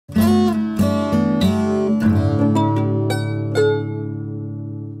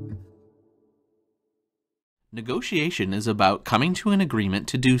Negotiation is about coming to an agreement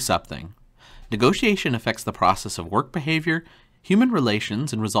to do something. Negotiation affects the process of work behavior, human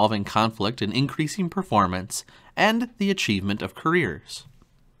relations in resolving conflict and increasing performance, and the achievement of careers.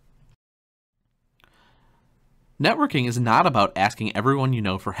 Networking is not about asking everyone you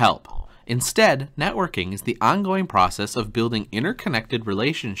know for help. Instead, networking is the ongoing process of building interconnected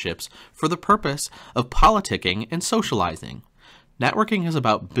relationships for the purpose of politicking and socializing. Networking is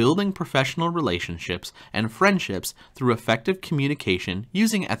about building professional relationships and friendships through effective communication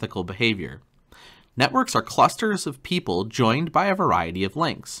using ethical behavior. Networks are clusters of people joined by a variety of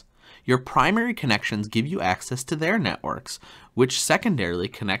links. Your primary connections give you access to their networks, which secondarily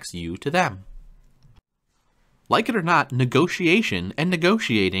connects you to them. Like it or not, negotiation and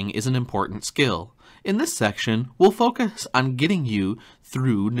negotiating is an important skill. In this section, we'll focus on getting you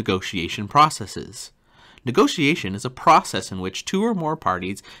through negotiation processes. Negotiation is a process in which two or more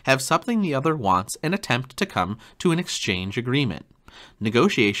parties have something the other wants and attempt to come to an exchange agreement.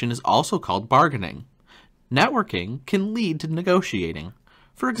 Negotiation is also called bargaining. Networking can lead to negotiating.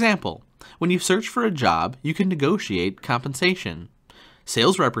 For example, when you search for a job, you can negotiate compensation.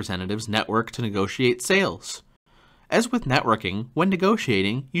 Sales representatives network to negotiate sales. As with networking, when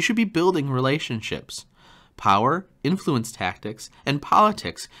negotiating, you should be building relationships. Power, influence tactics, and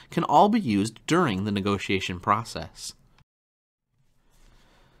politics can all be used during the negotiation process.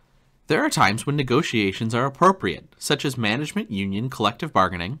 There are times when negotiations are appropriate, such as management union collective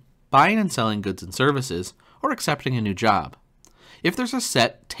bargaining, buying and selling goods and services, or accepting a new job. If there's a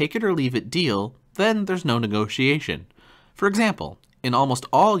set take-it-or-leave-it deal, then there's no negotiation. For example, in almost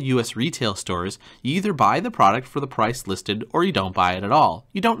all U.S. retail stores, you either buy the product for the price listed or you don't buy it at all.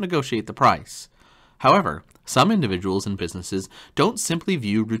 You don't negotiate the price. However, some individuals and businesses don't simply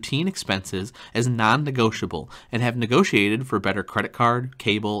view routine expenses as non-negotiable and have negotiated for better credit card,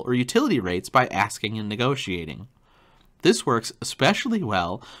 cable, or utility rates by asking and negotiating. This works especially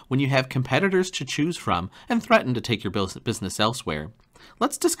well when you have competitors to choose from and threaten to take your business elsewhere.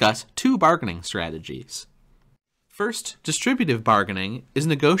 Let's discuss two bargaining strategies. First, distributive bargaining is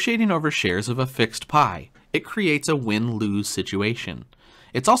negotiating over shares of a fixed pie. It creates a win-lose situation.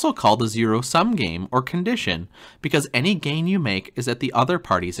 It's also called a zero-sum game or condition because any gain you make is at the other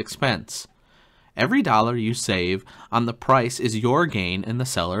party's expense. Every dollar you save on the price is your gain and the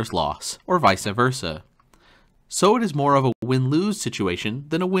seller's loss, or vice versa. So it is more of a win-lose situation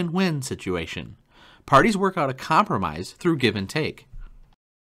than a win-win situation. Parties work out a compromise through give and take.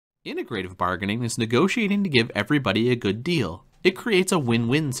 Integrative bargaining is negotiating to give everybody a good deal. It creates a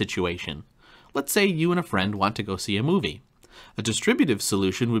win-win situation. Let's say you and a friend want to go see a movie. A distributive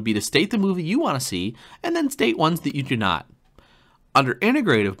solution would be to state the movie you want to see and then state ones that you do not. Under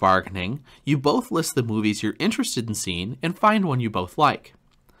integrative bargaining, you both list the movies you're interested in seeing and find one you both like.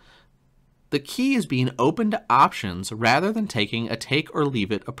 The key is being open to options rather than taking a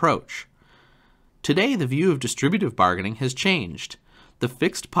take-or-leave-it approach. Today, the view of distributive bargaining has changed. The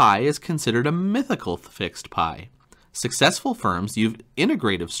fixed pie is considered a mythical fixed pie. Successful firms use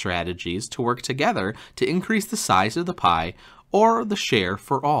integrative strategies to work together to increase the size of the pie or the share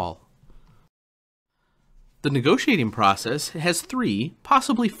for all. The negotiating process has 3,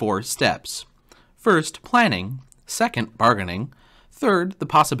 possibly 4 steps. First, planning. Second, bargaining. Third, the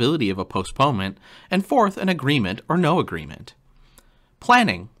possibility of a postponement. And fourth, an agreement or no agreement.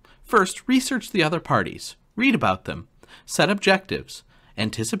 Planning. First, research the other parties. Read about them. Set objectives.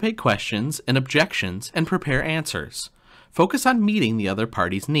 Anticipate questions and objections and prepare answers. Focus on meeting the other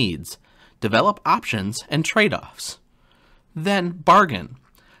party's needs. Develop options and trade-offs. Then bargain.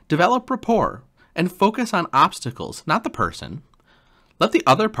 Develop rapport and focus on obstacles, not the person. Let the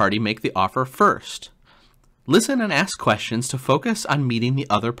other party make the offer first. Listen and ask questions to focus on meeting the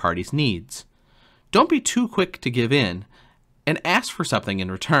other party's needs. Don't be too quick to give in and ask for something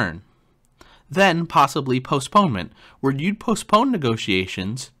in return. Then possibly postponement, where you'd postpone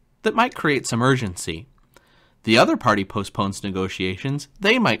negotiations that might create some urgency. The other party postpones negotiations,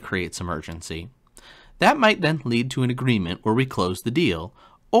 they might create some urgency. That might then lead to an agreement where we close the deal,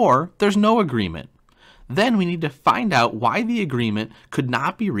 or there's no agreement. Then we need to find out why the agreement could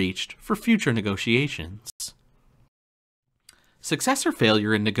not be reached for future negotiations. Success or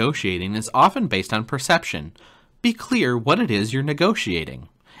failure in negotiating is often based on perception. Be clear what it is you're negotiating.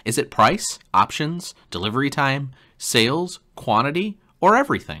 Is it price, options, delivery time, sales, quantity, or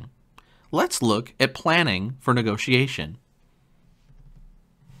everything? Let's look at planning for negotiation.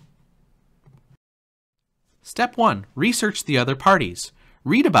 Step 1. Research the other parties.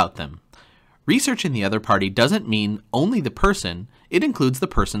 Read about them. Researching the other party doesn't mean only the person, it includes the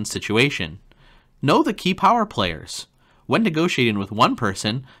person's situation. Know the key power players. When negotiating with one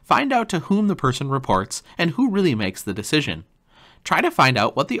person, find out to whom the person reports and who really makes the decision. Try to find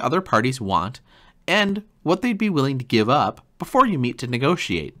out what the other parties want and what they'd be willing to give up before you meet to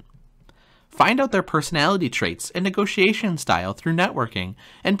negotiate. Find out their personality traits and negotiation style through networking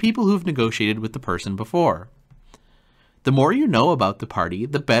and people who've negotiated with the person before. The more you know about the party,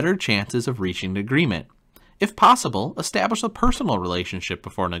 the better chances of reaching an agreement. If possible, establish a personal relationship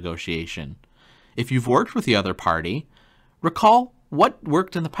before negotiation. If you've worked with the other party, recall what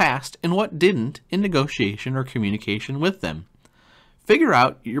worked in the past and what didn't in negotiation or communication with them. Figure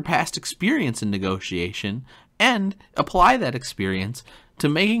out your past experience in negotiation and apply that experience to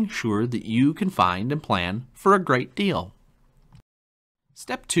making sure that you can find and plan for a great deal.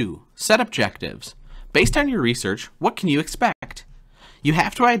 Step 2. Set objectives. Based on your research, what can you expect? You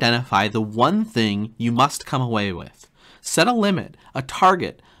have to identify the one thing you must come away with. Set a limit, a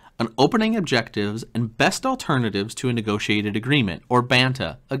target, an opening objectives, and best alternatives to a negotiated agreement, or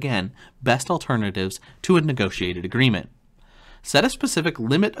BANTA. Again, best alternatives to a negotiated agreement. Set a specific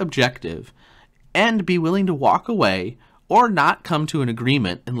limit objective and be willing to walk away or not come to an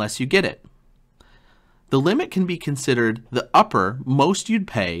agreement unless you get it. The limit can be considered the upper most you'd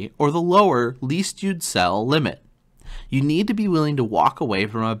pay or the lower least you'd sell limit. You need to be willing to walk away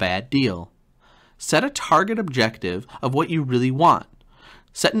from a bad deal. Set a target objective of what you really want.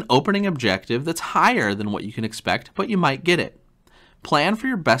 Set an opening objective that's higher than what you can expect, but you might get it. Plan for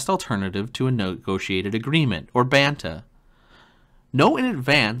your best alternative to a negotiated agreement, or BANTA. Know in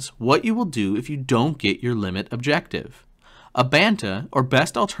advance what you will do if you don't get your limit objective. A BANTA, or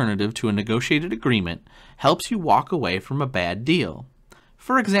best alternative to a negotiated agreement, helps you walk away from a bad deal.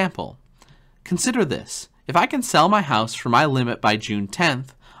 For example, consider this. If I can sell my house for my limit by June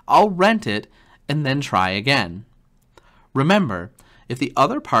 10th, I'll rent it and then try again. Remember, if the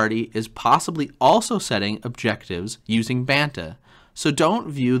other party is possibly also setting objectives using BANTA, so don't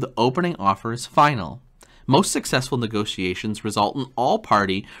view the opening offer as final. Most successful negotiations result in all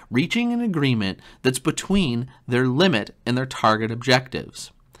parties reaching an agreement that's between their limit and their target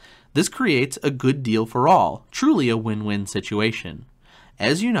objectives. This creates a good deal for all, truly a win-win situation.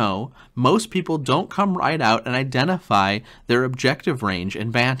 As you know, most people don't come right out and identify their objective range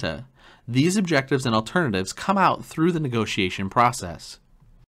in BANTA. These objectives and alternatives come out through the negotiation process.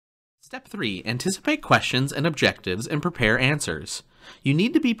 Step 3. Anticipate questions and objectives and prepare answers. You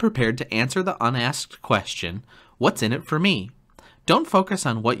need to be prepared to answer the unasked question, what's in it for me? Don't focus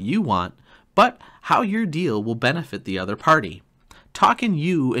on what you want, but how your deal will benefit the other party. Talk in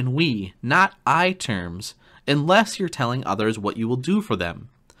you and we, not I terms, unless you're telling others what you will do for them.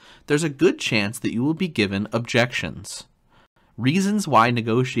 There's a good chance that you will be given objections. Reasons why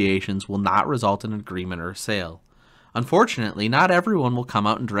negotiations will not result in an agreement or a sale. Unfortunately, not everyone will come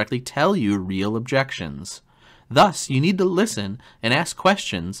out and directly tell you real objections. Thus, you need to listen and ask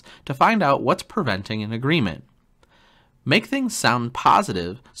questions to find out what's preventing an agreement. Make things sound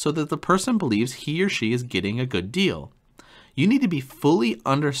positive so that the person believes he or she is getting a good deal. You need to be fully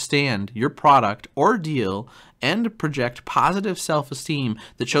understand your product or deal and project positive self-esteem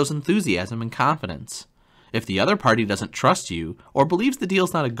that shows enthusiasm and confidence. If the other party doesn't trust you or believes the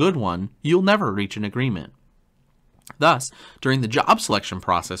deal's not a good one, you'll never reach an agreement. Thus, during the job selection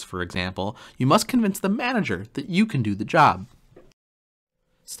process, for example, you must convince the manager that you can do the job.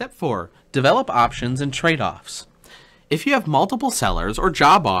 Step 4. Develop options and trade-offs. If you have multiple sellers or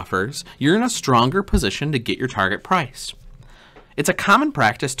job offers, you're in a stronger position to get your target price. It's a common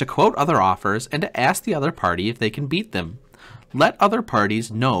practice to quote other offers and to ask the other party if they can beat them. Let other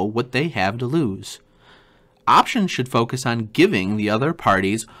parties know what they have to lose. Options should focus on giving the other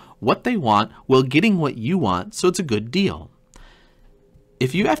parties what they want while getting what you want, so it's a good deal.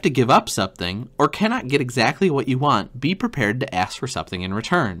 If you have to give up something or cannot get exactly what you want, be prepared to ask for something in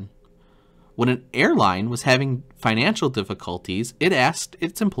return. When an airline was having financial difficulties, it asked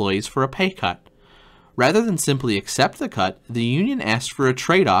its employees for a pay cut. Rather than simply accept the cut, the union asked for a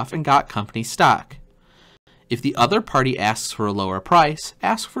trade-off and got company stock. If the other party asks for a lower price,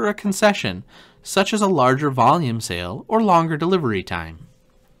 ask for a concession, such as a larger volume sale or longer delivery time.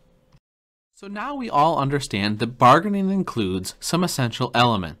 So now we all understand that bargaining includes some essential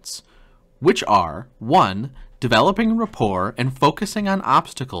elements, which are 1. Developing rapport and focusing on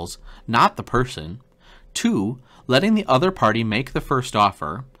obstacles, not the person. 2. Letting the other party make the first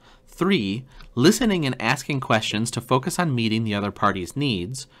offer. 3. Listening and asking questions to focus on meeting the other party's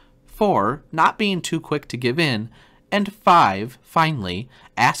needs. 4. Not being too quick to give in. And 5. Finally,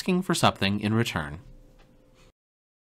 asking for something in return.